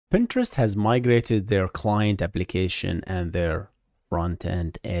Pinterest has migrated their client application and their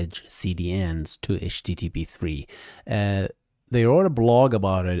front-end edge CDNs to HTTP 3. They wrote a blog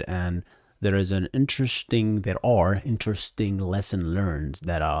about it, and there are interesting lesson learned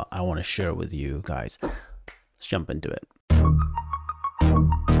that I want to share with you guys. Let's jump into it.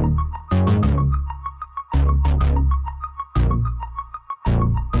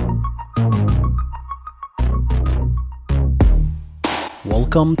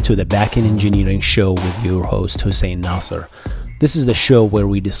 Welcome to the Backend Engineering Show with your host, Hussein Nasser. This is the show where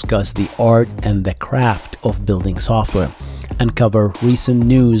we discuss the art and the craft of building software and cover recent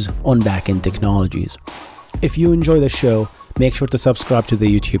news on backend technologies. If you enjoy the show, make sure to subscribe to the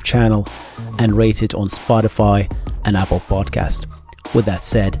YouTube channel and rate it on Spotify and Apple Podcast. With that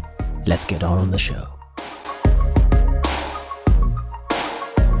said, let's get on the show.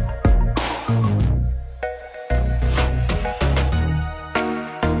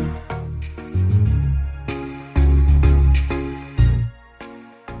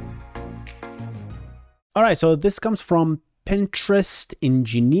 All right, so this comes from Pinterest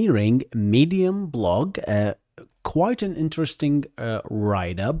Engineering Medium blog. Quite an interesting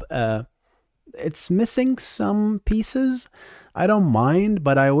write-up. It's missing some pieces. I don't mind,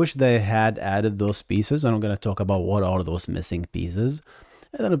 but I wish they had added those pieces. And I'm going to talk about what are those missing pieces.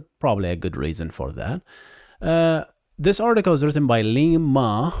 There's probably a good reason for that. This article is written by Lee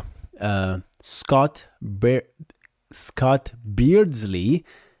Ma, Scott Beardsley,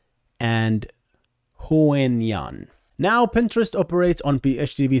 and Huyen Yan. Now, Pinterest operates on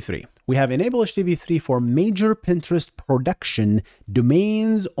HTTP3. We have enabled HTTP3 for major Pinterest production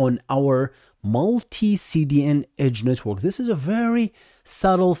domains on our multi-CDN edge network. This is a very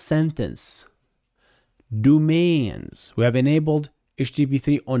subtle sentence. Domains. We have enabled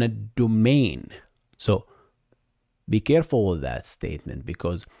HTTP3 on a domain. So be careful with that statement,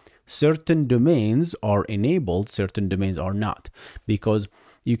 because certain domains are enabled, certain domains are not. Because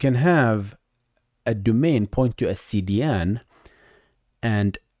you can have a domain point to a CDN,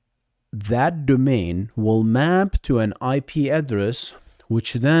 and that domain will map to an IP address,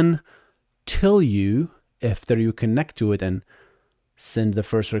 which then tell you after you connect to it and send the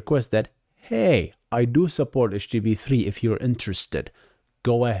first request that, hey, I do support HTTP3. If you're interested,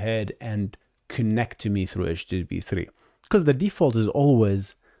 go ahead and connect to me through HTTP3. Because the default is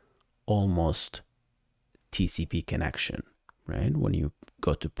always almost TCP connection, right? When you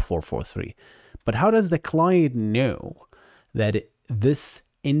go to 443. But how does the client know that this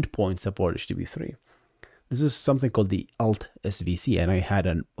endpoint supports HTTP3? This is something called the alt SVC, and I had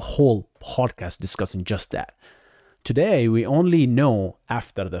a whole podcast discussing just that. Today, we only know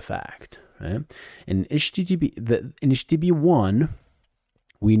after the fact. Right? In HTTP1,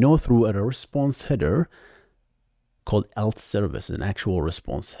 we know through a response header called alt service, an actual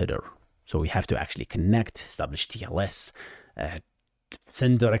response header. So we have to actually connect, establish TLS,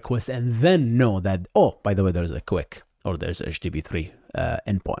 send the request, and then know that, oh, by the way, there's a quick, or there's a HTTP3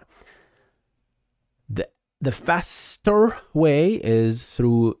 endpoint. The faster way is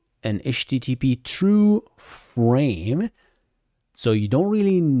through an HTTP true frame. So you don't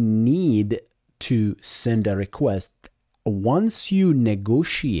really need to send a request. Once you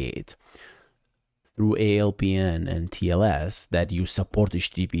negotiate through ALPN and TLS that you support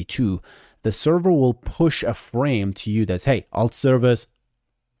HTTP2, the server will push a frame to you that's, hey, alt service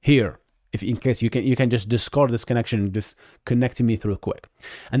here. If in case you can just discard this connection and just connect to me through quick.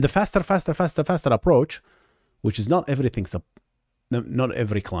 And the faster approach, which is not every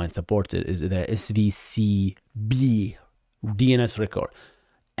client supported, is the SVCB DNS record.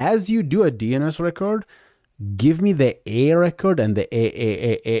 As you do a DNS record, give me the A record and the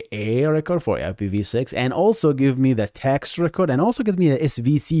A record for IPv6, and also give me the text record, and also give me the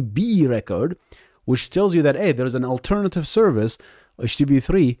SVCB record, which tells you that, hey, there's an alternative service,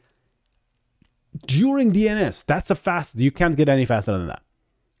 HTTP3, during DNS. That's a fast. You can't get any faster than that.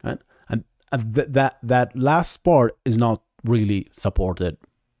 Right? And that last part is not really supported.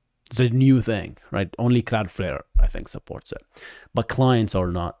 It's a new thing, right? Only Cloudflare, I think, supports it. But clients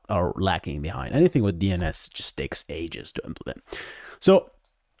are lacking behind. Anything with DNS just takes ages to implement. So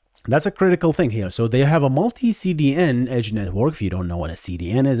that's a critical thing here. So they have a multi-CDN edge network. If you don't know what a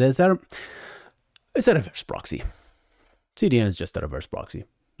CDN is, it's a reverse proxy. CDN is just a reverse proxy.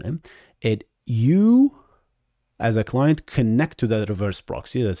 Okay? You, as a client, connect to that reverse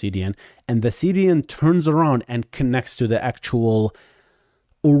proxy, the CDN, and the CDN turns around and connects to the actual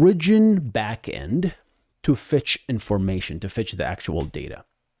origin backend to fetch information, to fetch the actual data.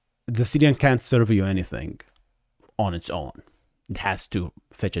 The CDN can't serve you anything on its own. It has to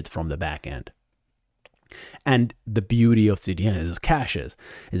fetch it from the backend. And the beauty of CDN is caches,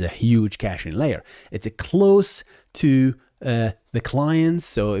 is a huge caching layer. It's a close to the clients.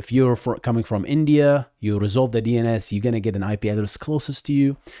 So if you're coming from India, you resolve the DNS, you're going to get an IP address closest to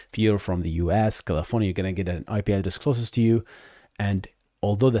you. If you're from the US, California, you're going to get an IP address closest to you. And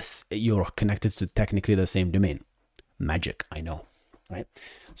although you're connected to technically the same domain. Magic, I know, right?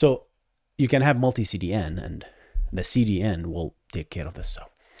 So you can have multi-CDN, and the CDN will take care of this stuff.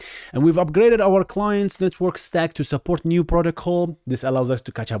 And we've upgraded our client's network stack to support new protocol. This allows us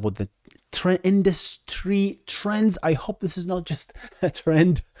to catch up with the industry trends. I hope this is not just a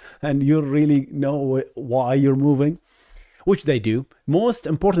trend and you really know why you're moving, which they do. Most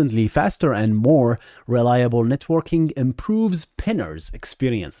importantly, faster and more reliable networking improves pinners'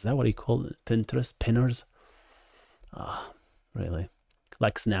 experience. Is that what he called it? Pinterest? Pinners? Really?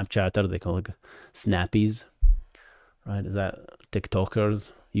 Like Snapchatter, they call it snappies, right? Is that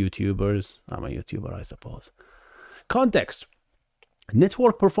TikTokers, YouTubers? I'm a YouTuber, I suppose. Context.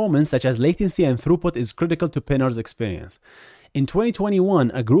 Network performance, such as latency and throughput, is critical to pinners' experience. In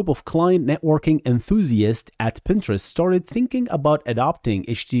 2021, a group of client networking enthusiasts at Pinterest started thinking about adopting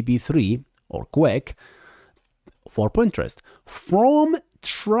HTTP3 or QUIC for Pinterest from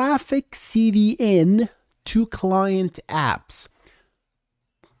traffic CDN to client apps.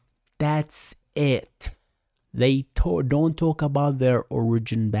 That's it. They don't talk about their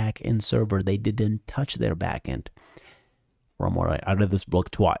origin backend server. They didn't touch their backend. From what I read this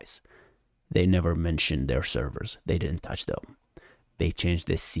blog twice. They never mentioned their servers. They didn't touch them. They changed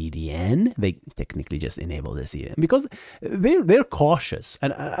the CDN. They technically just enabled the CDN because they're cautious,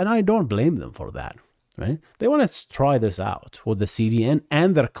 and I don't blame them for that, right? They want to try this out with the CDN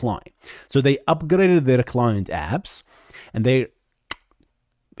and their client. So they upgraded their client apps, and they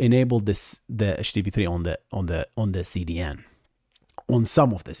enabled the HTTP3 on the CDN, on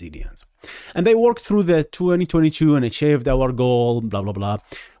some of the CDNs. And they worked through the 2022 and achieved our goal, blah, blah, blah.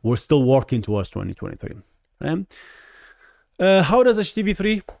 We're still working towards 2023. Right? How does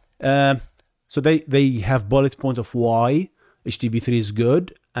HTTP3? So they have bullet points of why HTTP3 is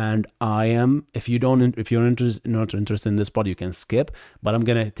good. And I am, if you're not interested in this part, you can skip. But I'm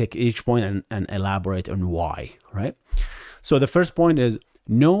going to take each point and elaborate on why, right? So the first point is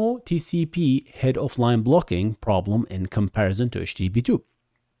no TCP head offline blocking problem in comparison to HTTP2.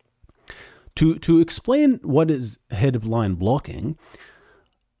 To explain what is head offline blocking,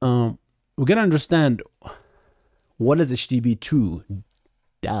 we're going to understand what does HTTP2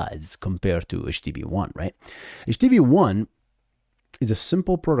 does compared to HTTP1, right? HTTP1 is a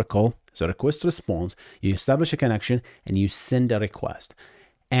simple protocol. It's a request response. You establish a connection and you send a request.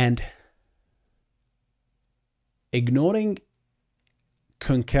 And ignoring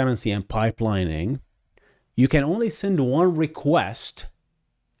concurrency and pipelining, you can only send one request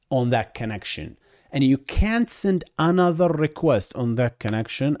on that connection, and you can't send another request on that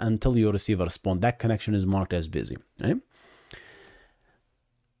connection until you receive a response. That connection is marked as busy, right?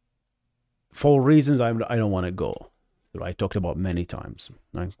 For reasons I don't want to go through. I talked about many times.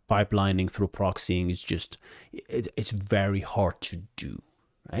 Right? Pipelining through proxying is just, it's very hard to do,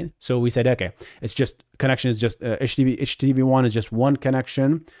 right? So we said, okay, it's just, connection is just, HTTP1 is just one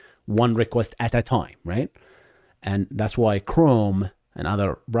connection, one request at a time, right? And that's why Chrome and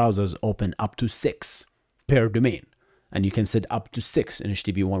other browsers open up to 6 per domain. And you can set up to 6 in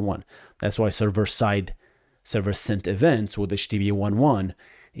HTTP 1.1. That's why server-sent events with HTTP 1.1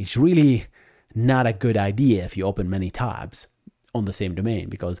 is really not a good idea if you open many tabs on the same domain,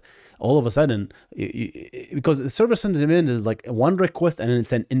 because all of a sudden, because the server-sent event is like one request and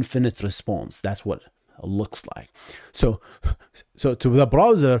it's an infinite response. That's what it looks like. So to the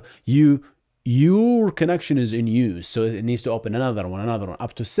browser, your connection is in use, so it needs to open another one,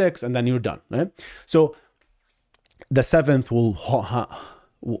 up to 6, and then you're done, right? So the 7th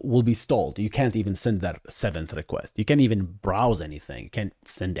will be stalled. You can't even send that 7th request. You can't even browse anything. You can't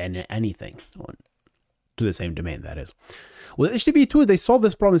send anything to the same domain, that is. With HTTP2, they solve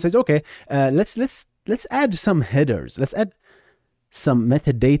this problem and says, okay, let's add some headers. Let's add some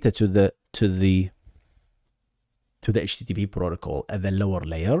metadata to the HTTP protocol at the lower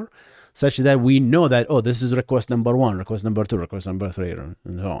layer, such that we know that, oh, this is request number 1, request number 2, request number 3, and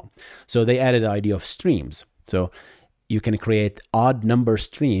so on. So they added the idea of streams. So you can create odd number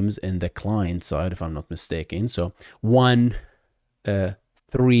streams in the client side, if I'm not mistaken. So 1,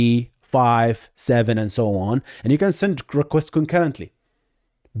 3, 5, 7, and so on. And you can send requests concurrently.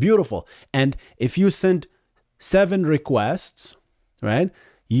 Beautiful. And if you send 7 requests, right,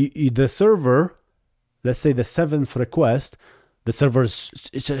 the server, let's say the 7th request, the server is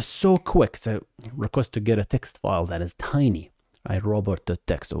so quick. It's a request to get a text file that is tiny, right?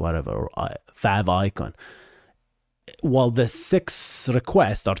 Robot.txt or whatever, or favicon. While the 6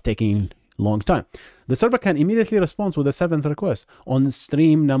 requests are taking long time, the server can immediately respond with the 7th request on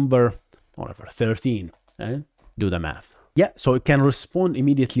stream number, whatever, 13. Right? Do the math. Yeah, so it can respond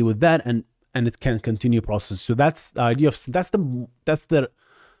immediately with that, and it can continue process. So that's the idea of that's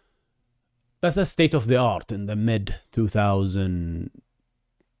the state of the art in the mid 2010s,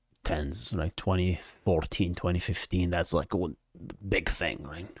 right? 2014, 2015. That's like a big thing,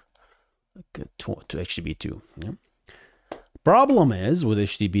 right? Like to HTTP2. Yeah. Problem is with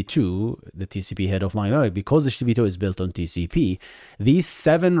HTTP2, the TCP head of line, because HTTP2 is built on TCP, these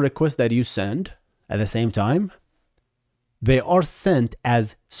 7 requests that you send at the same time, they are sent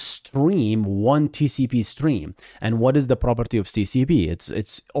as stream, one TCP stream. And what is the property of TCP?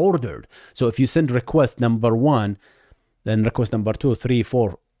 It's ordered. So if you send request number 1, then request number 2, 3,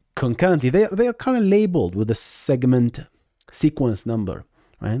 4 concurrently, they are kind of labeled with the segment sequence number,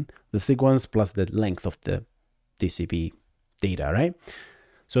 right? The sequence plus the length of the TCP data, right?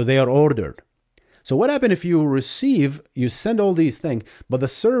 So they are ordered. So what happens if you send all these things, but the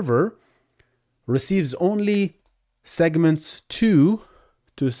server receives only segments 2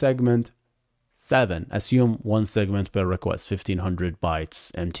 to segment 7. Assume 1 segment per request, 1500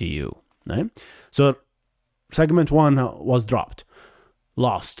 bytes MTU, right? So segment 1 was dropped,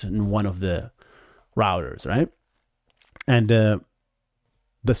 lost in one of the routers, right? And the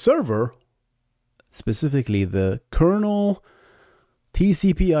server, specifically the kernel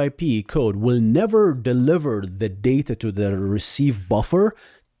TCP IP code, will never deliver the data to the receive buffer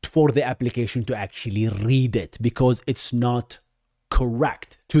for the application to actually read it, because it's not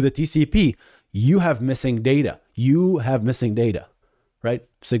correct to the TCP. You have missing data. Right?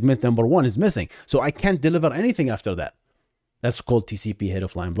 Segment number 1 is missing. So I can't deliver anything after that. That's called TCP head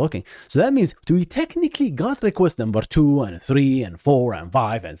of line blocking. So that means we technically got request number 2 and 3 and 4 and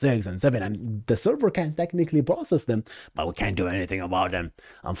 5 and 6 and 7, and the server can technically process them, but we can't do anything about them,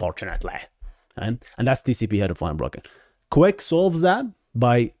 unfortunately. And that's TCP head of line blocking. QUIC solves that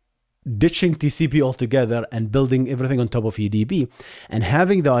by ditching TCP altogether and building everything on top of UDP, and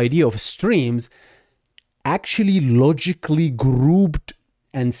having the idea of streams actually logically grouped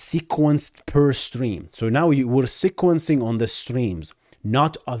and sequenced per stream. So now we're sequencing on the streams,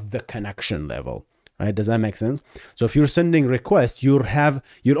 not at the connection level, right? Does that make sense? So if you're sending requests, you're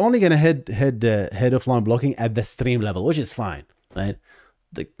only gonna head of line blocking at the stream level, which is fine, right?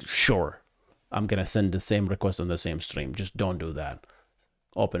 Sure, I'm gonna send the same request on the same stream. Just don't do that.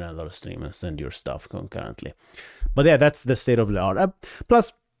 Open another stream and send your stuff concurrently. But yeah, that's the state of the art.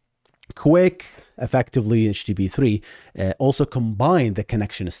 Plus, QUIC, effectively HTTP3, also combined the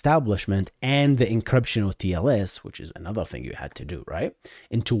connection establishment and the encryption of TLS, which is another thing you had to do, right,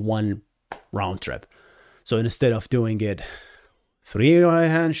 into one round trip. So instead of doing it 3-way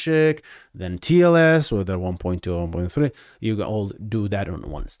handshake, then TLS, whether 1.2 or 1.3, you all do that on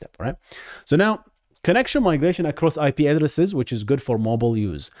one step, right? So now, connection migration across IP addresses, which is good for mobile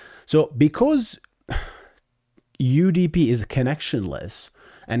use. So because UDP is connectionless,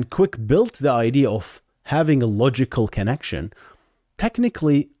 and QUIC built the idea of having a logical connection,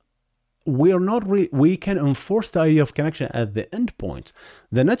 technically, we can enforce the idea of connection at the endpoint.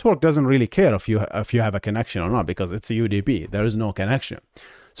 The network doesn't really care if you have a connection or not, because it's a UDP. There is no connection.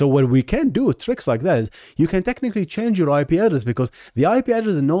 So what we can do, tricks like that, is you can technically change your IP address, because the IP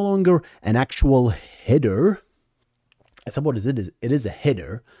address is no longer an actual header. I suppose it is a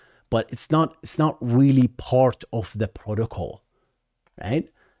header, but it's not really part of the protocol, right?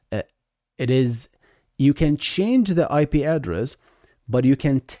 You can change the IP address, but you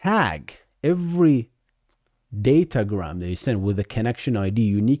can tag every datagram that you send with the connection ID,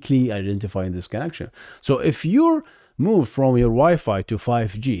 uniquely identifying this connection. So if you're moved from your Wi-Fi to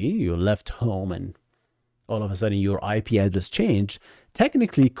 5G, you left home and all of a sudden your IP address changed,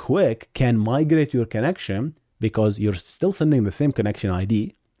 technically QUIC can migrate your connection, because you're still sending the same connection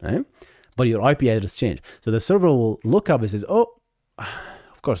ID, right? But your IP address changed. So the server will look up and says, oh,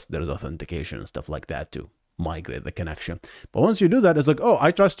 of course, there's authentication and stuff like that to migrate the connection. But once you do that, it's like, oh, I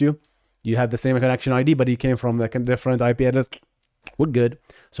trust you. You have the same connection ID, but you came from the different IP address. We're good.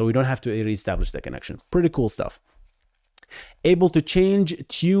 So we don't have to reestablish the connection. Pretty cool stuff. Able to change,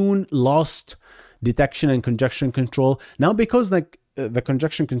 tune, lost detection and congestion control. Now, because the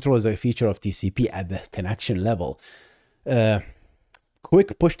congestion control is a feature of TCP at the connection level,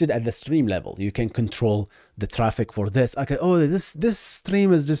 QUIC pushed it at the stream level. You can control the traffic for this. Okay, oh, this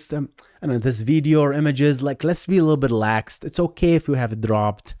stream is just, this video or images, like, let's be a little bit laxed. It's okay if you have it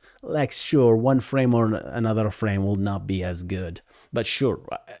dropped. Sure, one frame or another frame will not be as good. But sure,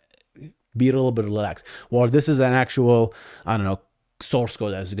 be a little bit relaxed. Well, this is an actual, I don't know, source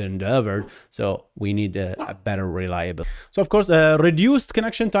code that's getting delivered, so we need a better reliability. So of course, reduced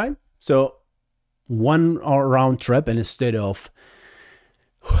connection time. So one round trip instead of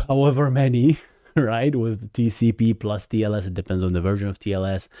however many, right? With TCP plus TLS, it depends on the version of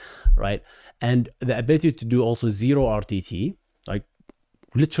TLS, right? And the ability to do also zero RTT, like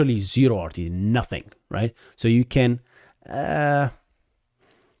literally zero RTT, nothing, right? So you can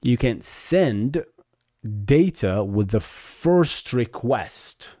send data with the first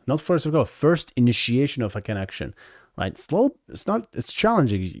request, not first request, first initiation of a connection, right? It's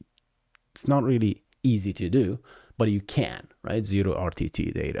challenging. It's not really easy to do, but you can, right? Zero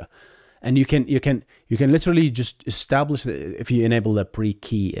RTT data. And you can literally just establish if you enable the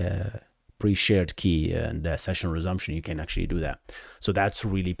pre-shared key and session resumption, you can actually do that. So that's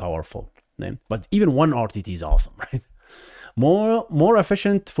really powerful. But even one RTT is awesome, right? More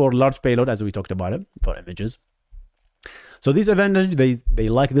efficient for large payload, as we talked about it, for images. So these advantages, they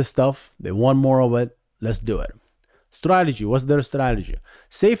like this stuff. They want more of it. Let's do it. Strategy. What's their strategy?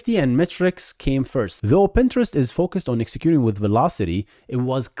 Safety and metrics came first. Though Pinterest is focused on executing with velocity, it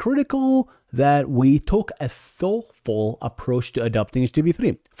was critical that we took a thoughtful approach to adopting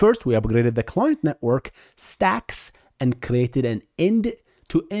HTTP3. First, we upgraded the client network stacks and created an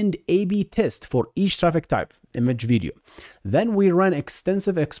end-to-end A/B test for each traffic type, image, video. Then we ran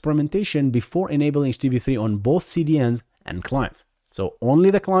extensive experimentation before enabling HTTP3 on both CDNs and clients. So only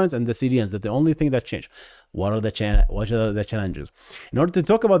the clients and the CDNs, that's the only thing that changed. What are the challenges? In order to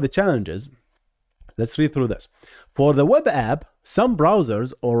talk about the challenges, let's read through this. For the web app, some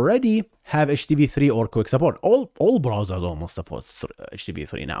browsers already have HTTP3 or quick support. All browsers almost support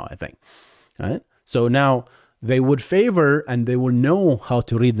HTTP3 now, I think. All right? So now they would favor and they will know how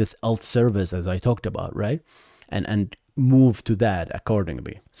to read this alt service as I talked about, right? And move to that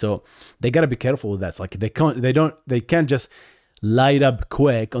accordingly. So they gotta be careful with that. It's like they can't just light up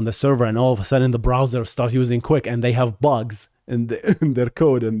Quick on the server and all of a sudden the browser start using Quick and they have bugs in their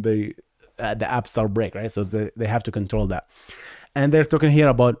code and the apps start break, right? So they have to control that. And they're talking here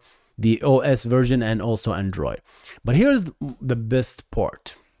about the OS version and also Android. But here's the best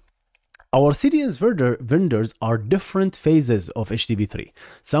part. Our CDN vendors are different phases of HTTP3.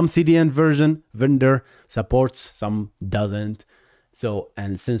 Some CDN vendor supports, some doesn't. So,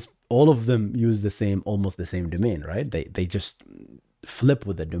 and since all of them use almost the same domain, right? They just flip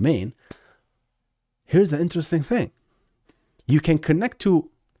with the domain. Here's the interesting thing. You can do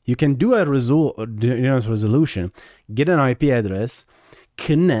a DNS resolution, get an IP address,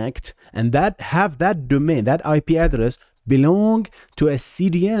 connect, and have that domain, that IP address belong to a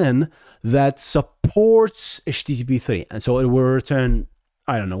CDN that supports HTTP3. And so it will return,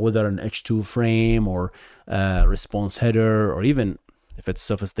 I don't know, whether an H2 frame or response header, or even if it's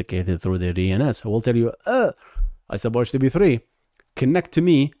sophisticated through the DNS, it will tell you, I support HTTP3, connect to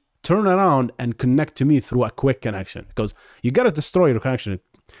me, turn around and connect to me through a quick connection. Because you got to destroy your connection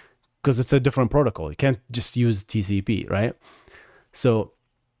because it's a different protocol. You can't just use TCP, right? So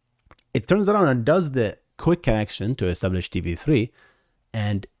it turns around and does the quick connection to establish HTTP3.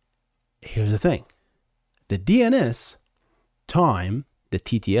 And here's the thing. The DNS time, the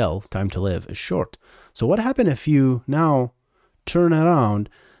TTL, time to live, is short. So what happens if you now turn around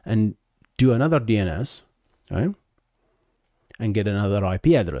and do another DNS, right? And get another IP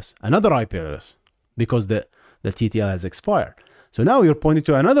address, because the TTL has expired. So now you're pointing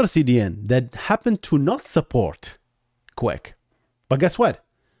to another CDN that happened to not support Quick. But guess what?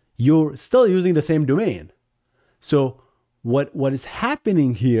 You're still using the same domain. So what is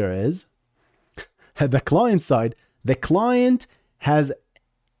happening here is, at the client side, the client has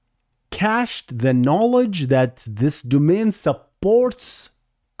cached the knowledge that this domain supports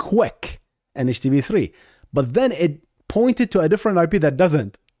Quick and HTTP3, but then it pointed to a different IP that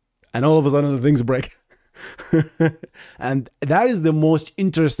doesn't, and all of a sudden the things break. And that is the most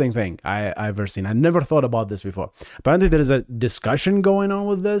interesting thing I've ever seen. I never thought about this before. Apparently there is a discussion going on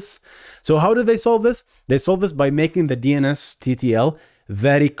with this. So how did they solve this? They solved this by making the DNS TTL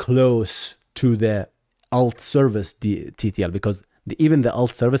very close to the alt service TTL, because even the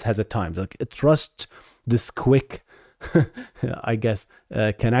alt service has a time. Like it trusts this quick, I guess,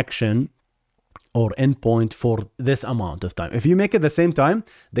 connection or endpoint for this amount of time. If you make it the same time,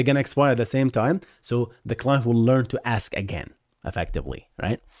 they're going to expire at the same time. So the client will learn to ask again, effectively,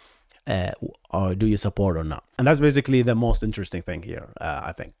 right? Or do you support or not? And that's basically the most interesting thing here,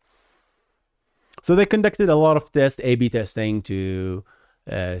 I think. So they conducted a lot of tests, A/B testing to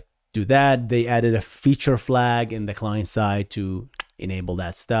do that. They added a feature flag in the client side to enable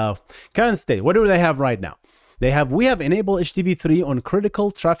that stuff. Current state, what do they have right now? We have enabled HTTP3 on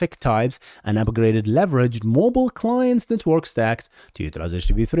critical traffic types and upgraded leveraged mobile clients network stacks to utilize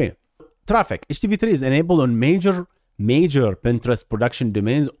HTTP3. Traffic. HTTP3 is enabled on major Pinterest production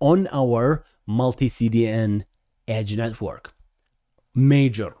domains on our multi-CDN edge network.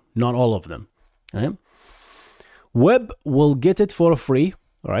 Major, not all of them. Right? Web will get it for free.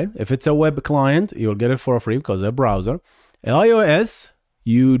 All right. If it's a web client, you'll get it for free because it's a browser. iOS,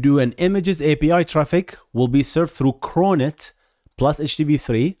 you do an images API traffic will be served through Coronet plus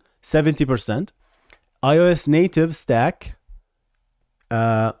HTTP3, 70%. iOS native stack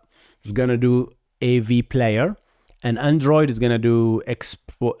is going to do AV player, and Android is going to do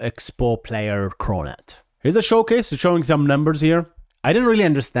Expo player Coronet. Here's a showcase showing some numbers here. I didn't really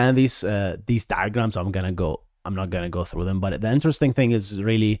understand these diagrams, so I'm not gonna go through them. But the interesting thing is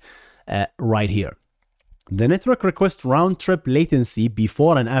really right here. The network request round trip latency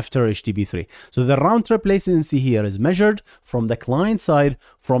before and after HTTP3. So the round trip latency here is measured from the client side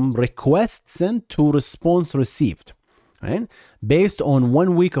from request sent to response received, right? Based on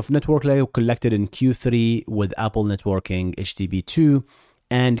 1 week of network layer collected in Q3 with Apple networking HTTP2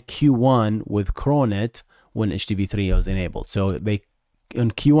 and Q1 with Coronet when HTTP3 was enabled. So they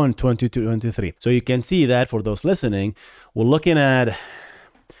in Q1 2023. So you can see that for those listening, we're looking at,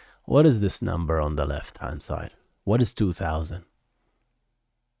 what is this number on the left hand side? What is 2000?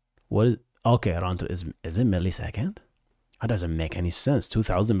 What is, okay, around, is it millisecond? That doesn't make any sense.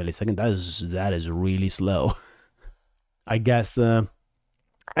 2000 millisecond, that is really slow. I guess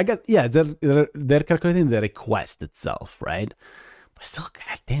yeah, they're calculating the request itself, right? But still,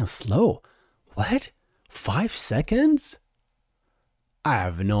 goddamn slow. What? 5 seconds? I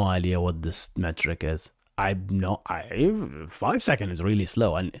have no idea what this metric is. 5 seconds is really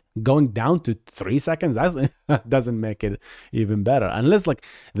slow, and going down to 3 seconds, that doesn't make it even better. Unless like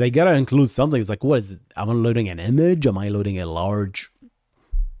they gotta include something. It's like, what is it? Am I loading an image? Am I loading a large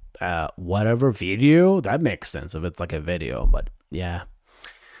whatever video? That makes sense if it's like a video, but yeah.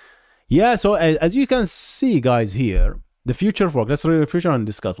 So as you can see, guys, here, the future of work. Let's read the future and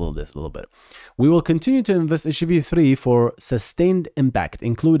discuss a little bit. We will continue to invest in HTTP3 for sustained impact,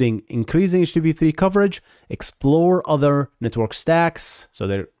 including increasing HTTP3 coverage, explore other network stacks. So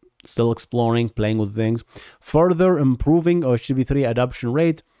they're still exploring, playing with things, further improving our HTTP3 adoption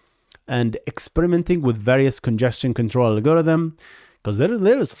rate, and experimenting with various congestion control algorithm. Because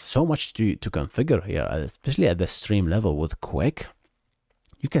there is so much to configure here, especially at the stream level with Quick.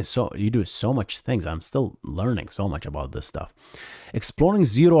 You do so much things. I'm still learning so much about this stuff. Exploring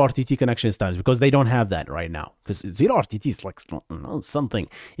zero RTT connection standards, because they don't have that right now. Because zero RTT is like something.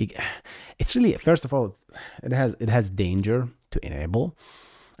 It's really, first of all, it has danger to enable,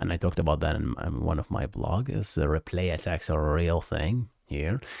 and I talked about that in one of my blogs. Replay attacks are a real thing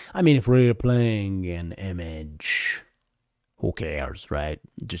here. I mean, if we're replaying an image, who cares, right?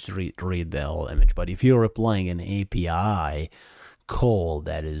 Just read the whole image. But if you're replying an API call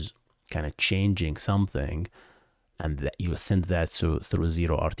that is kind of changing something, and that you send that through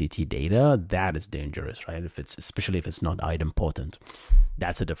zero RTT data, that is dangerous, right? Especially if it's not idempotent,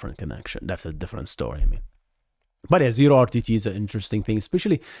 that's a different connection. That's a different story. I mean, but yeah, zero RTT is an interesting thing,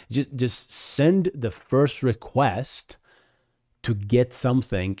 especially just send the first request to get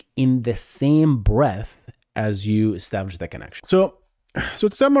something in the same breath as you establish the connection. So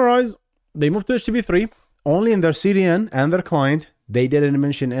to summarize, they moved to HTTP3 only in their CDN and their client. They didn't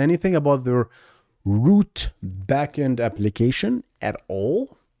mention anything about their root backend application at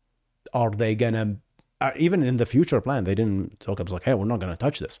all. Are they gonna, even in the future plan, they didn't talk about like, hey, we're not gonna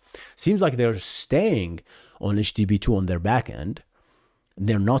touch this. Seems like they're staying on HTTP2 on their backend.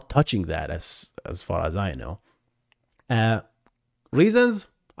 They're not touching that as far as I know. Reasons,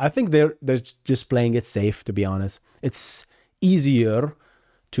 I think they're just playing it safe, to be honest. It's easier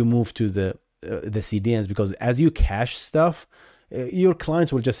to move to the CDNs, because as you cache stuff, your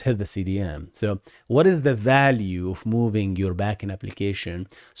clients will just hit the CDN. So what is the value of moving your backend application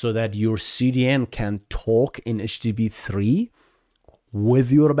so that your CDN can talk in HTTP3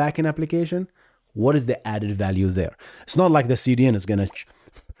 with your backend application? What is the added value there? It's not like the CDN is going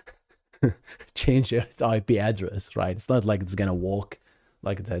to change its IP address, right? It's not like it's going to walk,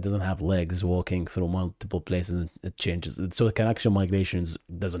 like it doesn't have legs walking through multiple places and it changes. So the connection migrations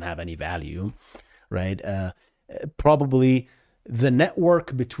doesn't have any value, right? Probably the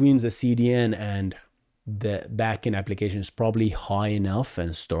network between the CDN and the backend application is probably high enough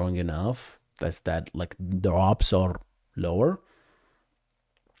and strong enough that like the ops are lower.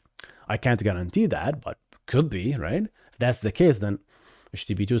 I can't guarantee that, but could be, right? If that's the case, then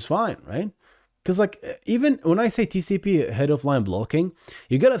HTTP2 is fine, right? Because like even when I say TCP head of line blocking,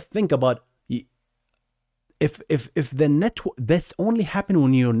 you got to think about if the network, that's only happen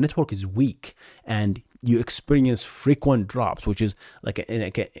when your network is weak and you experience frequent drops, which is like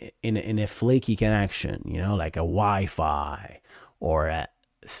in a flaky connection, like a Wi-Fi or a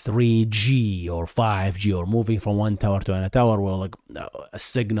 3G or 5G, or moving from one tower to another tower where like a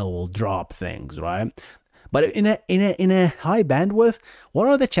signal will drop things, right? But in a high bandwidth, what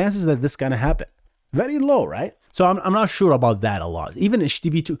are the chances that this gonna happen? Very low, right? So I'm not sure about that a lot. Even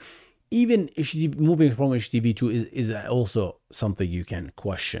HTTP2, moving from HTTP2 is also something you can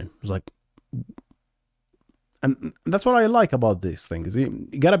question. It's like, and that's what I like about these things. You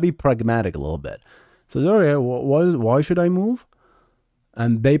gotta be pragmatic a little bit. So okay, why should I move?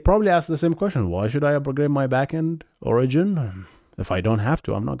 And they probably ask the same question. Why should I upgrade my backend origin? If I don't have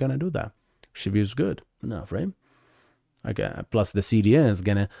to, I'm not gonna do that. HTTP is good enough, right? Okay. Plus the CDN is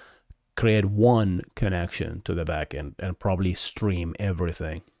gonna create one connection to the backend and probably stream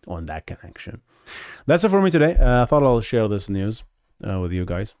everything on that connection. That's it for me today. I thought I'll share this news with you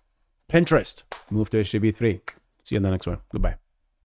guys. Pinterest moved to HTTP3. See you in the next one. Goodbye.